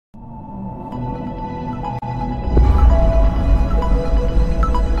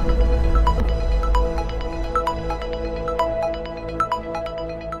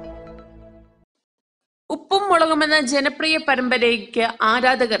എന്ന ജനപ്രിയ പരമ്പരയ്ക്ക്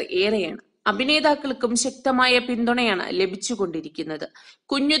ആരാധകർ ഏറെയാണ്. അഭിനേതാക്കൾക്കും ശക്തമായ പിന്തുണയാണ് ലഭിച്ചുകൊണ്ടിരിക്കുന്നത്.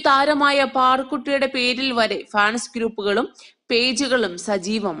 കുഞ്ഞു താരമായ പാറുക്കുട്ടിയുടെ പേരിൽ വരെ ഫാൻസ് ഗ്രൂപ്പുകളും പേജുകളും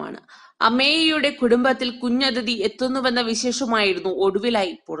സജീവമാണ്. അമേയയുടെ കുടുംബത്തിൽ കുഞ്ഞതിഥി എത്തുന്നുവെന്ന വിശേഷമായിരുന്നു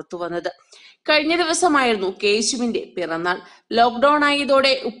ഒടുവിലായി പുറത്തുവന്നത്. കഴിഞ്ഞ ദിവസമായിരുന്നു കേശുവിന്റെ പിറന്നാൾ. ലോക്ക്ഡൌൺ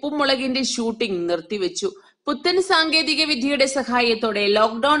ആയതോടെ ഉപ്പും മുളകിന്റെ ഷൂട്ടിംഗ് നിർത്തിവെച്ചു. പുത്തൻ സാങ്കേതിക വിദ്യയുടെ സഹായത്തോടെ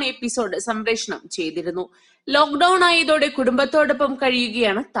ലോക്ക്ഡൌൺ എപ്പിസോഡ് സംപ്രേഷണം ചെയ്തിരുന്നു. ലോക്ക്ഡൌൺ ആയതോടെ കുടുംബത്തോടൊപ്പം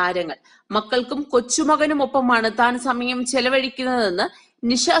കഴിയുകയാണ് താരങ്ങൾ. മക്കൾക്കും കൊച്ചുമകനുമൊപ്പമാണ് താൻ സമയം ചെലവഴിക്കുന്നതെന്ന്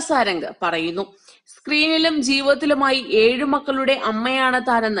നിഷ സാരംഗ് പറയുന്നു. സ്ക്രീനിലും ജീവിതത്തിലുമായി 7 മക്കളുടെ അമ്മയാണ്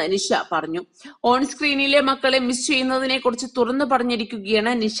താനെന്ന് നിഷ പറഞ്ഞു. ഓൺ സ്ക്രീനിലെ മക്കളെ മിസ് ചെയ്യുന്നതിനെ കുറിച്ച് തുറന്നു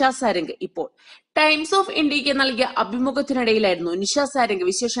പറഞ്ഞിരിക്കുകയാണ് നിഷ സാരംഗ് ഇപ്പോൾ. ടൈംസ് ഓഫ് ഇന്ത്യക്ക് നൽകിയ അഭിമുഖത്തിനിടയിലായിരുന്നു നിഷ സാരംഗ്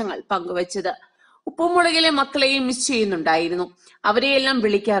വിശേഷങ്ങൾ പങ്കുവച്ചത്. ഉപ്പുമുളകിലെ മക്കളെയും മിസ് ചെയ്യുന്നുണ്ടായിരുന്നു. അവരെയെല്ലാം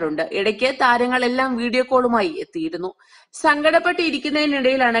വിളിക്കാറുണ്ട്. ഇടയ്ക്ക് താരങ്ങളെല്ലാം വീഡിയോ കോളുമായി എത്തിയിരുന്നു.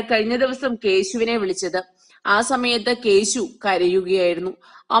 സങ്കടപ്പെട്ടിരിക്കുന്നതിനിടയിലാണ് കഴിഞ്ഞ ദിവസം കേശുവിനെ വിളിച്ചത്. ആ സമയത്ത് കേശു കരയുകയായിരുന്നു.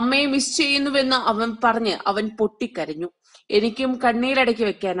 അമ്മയെ മിസ് ചെയ്യുന്നുവെന്ന് അവൻ പൊട്ടിക്കരഞ്ഞു. എനിക്കും കണ്ണീരടക്കി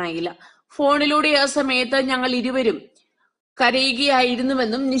വെക്കാനായില്ല. ഫോണിലൂടെ ആ സമയത്ത് ഞങ്ങൾ ഇരുവരും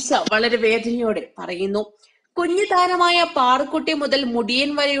കരയുകയായിരുന്നുവെന്നും നിഷ വളരെ വേദനയോടെ പറയുന്നു. കുഞ്ഞു താരമായ പാറുക്കുട്ടി മുതൽ മുടിയൻ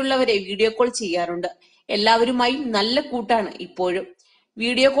വരെയുള്ളവരെ വീഡിയോ കോൾ ചെയ്യാറുണ്ട്. എല്ലാവരുമായി നല്ല കൂട്ടാണ് ഇപ്പോഴും.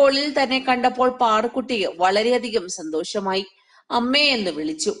 വീഡിയോ കോളിൽ തന്നെ കണ്ടപ്പോൾ പാറുക്കുട്ടിക്ക് വളരെയധികം സന്തോഷമായി. അമ്മേ എന്ന്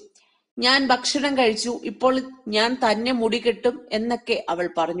വിളിച്ചു. ഞാൻ ഭക്ഷണം കഴിച്ചു, ഇപ്പോൾ ഞാൻ തന്നെ മുടി കെട്ടും എന്നൊക്കെ അവൾ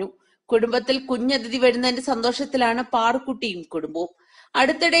പറഞ്ഞു. കുടുംബത്തിൽ കുഞ്ഞതിഥി വരുന്നതിന്റെ സന്തോഷത്തിലാണ് പാറുക്കുട്ടിയും കുടുംബവും.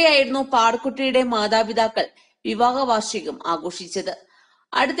 അടുത്തിടെയായിരുന്നു പാറുക്കുട്ടിയുടെ മാതാപിതാക്കൾ വിവാഹ വാർഷികം ആഘോഷിച്ചത്.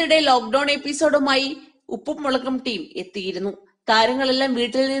 അടുത്തിടെ ലോക്ക്ഡൌൺ എപ്പിസോഡുമായി ഉപ്പും മുളകും ടീം എത്തിയിരുന്നു. താരങ്ങളെല്ലാം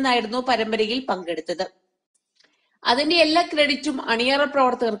വീട്ടിൽ നിന്നായിരുന്നു പരമ്പരയിൽ പങ്കെടുത്തത്. അതിന്റെ എല്ലാ ക്രെഡിറ്റും അണിയറ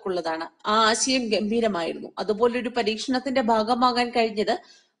പ്രവർത്തകർക്കുള്ളതാണ്. ആ ആശയം ഗംഭീരമായിരുന്നു. അതുപോലൊരു പരീക്ഷണത്തിന്റെ ഭാഗമാകാൻ കഴിഞ്ഞത്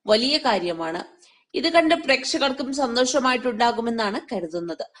വലിയ കാര്യമാണ്. ഇത് കണ്ട് പ്രേക്ഷകർക്കും സന്തോഷമായിട്ടുണ്ടാകുമെന്നാണ്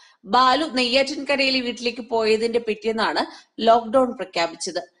കരുതുന്നത്. ബാലു നെയ്യാറ്റിൻകരയിലെ വീട്ടിലേക്ക് പോയതിന്റെ പിറ്റേന്നാണ് ലോക്ക്ഡൌൺ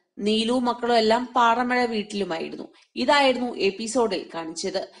പ്രഖ്യാപിച്ചത്. നീലു മക്കളും എല്ലാം പാറമഴ വീട്ടിലുമായിരുന്നു. ഇതായിരുന്നു എപ്പിസോഡിൽ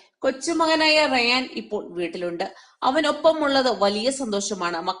കാണിച്ചത്. കൊച്ചുമകനായ റയാൻ ഇപ്പോൾ വീട്ടിലുണ്ട്. അവനൊപ്പമുള്ളത് വലിയ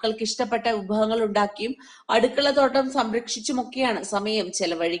സന്തോഷമാണ്. മക്കൾക്ക് ഇഷ്ടപ്പെട്ട വിഭവങ്ങൾ ഉണ്ടാക്കിയും അടുക്കളത്തോട്ടം സംരക്ഷിച്ചുമൊക്കെയാണ് സമയം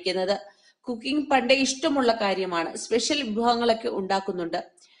ചെലവഴിക്കുന്നത്. കുക്കിംഗ് പണ്ടേ ഇഷ്ടമുള്ള കാര്യമാണ്. സ്പെഷ്യൽ വിഭവങ്ങളൊക്കെ ഉണ്ടാക്കുന്നുണ്ട്.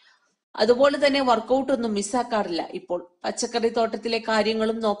 അതുപോലെ തന്നെ വർക്കൗട്ട് ഒന്നും മിസ്സാക്കാറില്ല. ഇപ്പോൾ പച്ചക്കറി തോട്ടത്തിലെ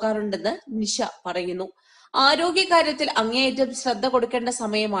കാര്യങ്ങളും നോക്കാറുണ്ടെന്ന് നിഷ പറയുന്നു. ആരോഗ്യ കാര്യത്തിൽ അങ്ങേയറ്റം ശ്രദ്ധ കൊടുക്കേണ്ട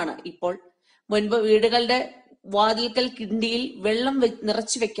സമയമാണ് ഇപ്പോൾ. മുൻപ് വീടുകളുടെ വാതിൽക്കൽ കിണ്ടിയിൽ വെള്ളം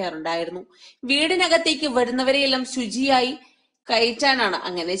നിറച്ചു വെക്കാറുണ്ടായിരുന്നു. വീടിനകത്തേക്ക് വരുന്നവരെയെല്ലാം ശുചിയായി കയറ്റാനാണ്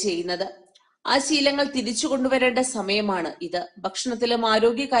അങ്ങനെ ചെയ്യുന്നത്. ആ ശീലങ്ങൾ തിരിച്ചു കൊണ്ടുവരേണ്ട സമയമാണ് ഇത്. ഭക്ഷണത്തിലും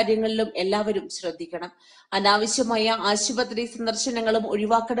ആരോഗ്യ കാര്യങ്ങളിലും എല്ലാവരും ശ്രദ്ധിക്കണം. അനാവശ്യമായ ആശുപത്രി സന്ദർശനങ്ങളും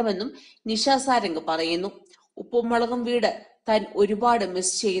ഒഴിവാക്കണമെന്നും നിഷ സാരംഗ് പറയുന്നു. ഉപ്പും മുളകും വീട് താൻ ഒരുപാട്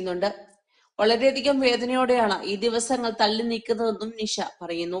മിസ് ചെയ്യുന്നുണ്ട്. വളരെയധികം വേദനയോടെയാണ് ഈ ദിവസങ്ങൾ തള്ളി നീക്കുന്നതെന്നും നിഷ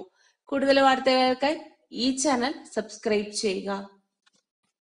പറയുന്നു. കൂടുതൽ വാർത്തകൾക്കായി ഈ ചാനൽ സബ്സ്ക്രൈബ് ചെയ്യുക.